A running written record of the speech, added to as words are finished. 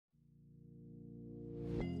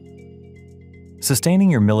Sustaining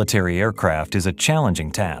your military aircraft is a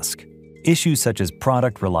challenging task. Issues such as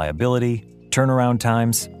product reliability, turnaround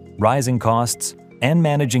times, rising costs, and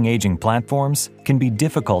managing aging platforms can be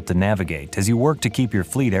difficult to navigate as you work to keep your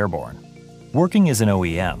fleet airborne. Working as an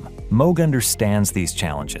OEM, Moog understands these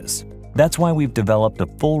challenges. That's why we've developed a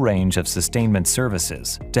full range of sustainment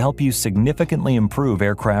services to help you significantly improve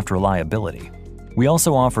aircraft reliability. We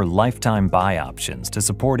also offer lifetime buy options to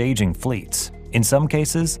support aging fleets, in some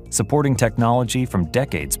cases supporting technology from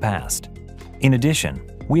decades past. In addition,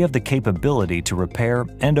 we have the capability to repair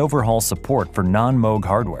and overhaul support for non-Moog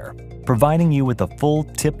hardware, providing you with a full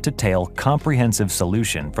tip-to-tail comprehensive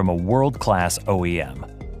solution from a world-class OEM.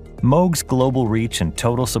 Moog's global reach and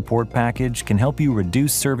total support package can help you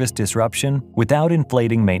reduce service disruption without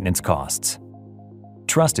inflating maintenance costs.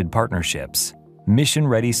 Trusted partnerships,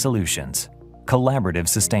 mission-ready solutions, collaborative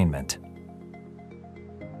sustainment.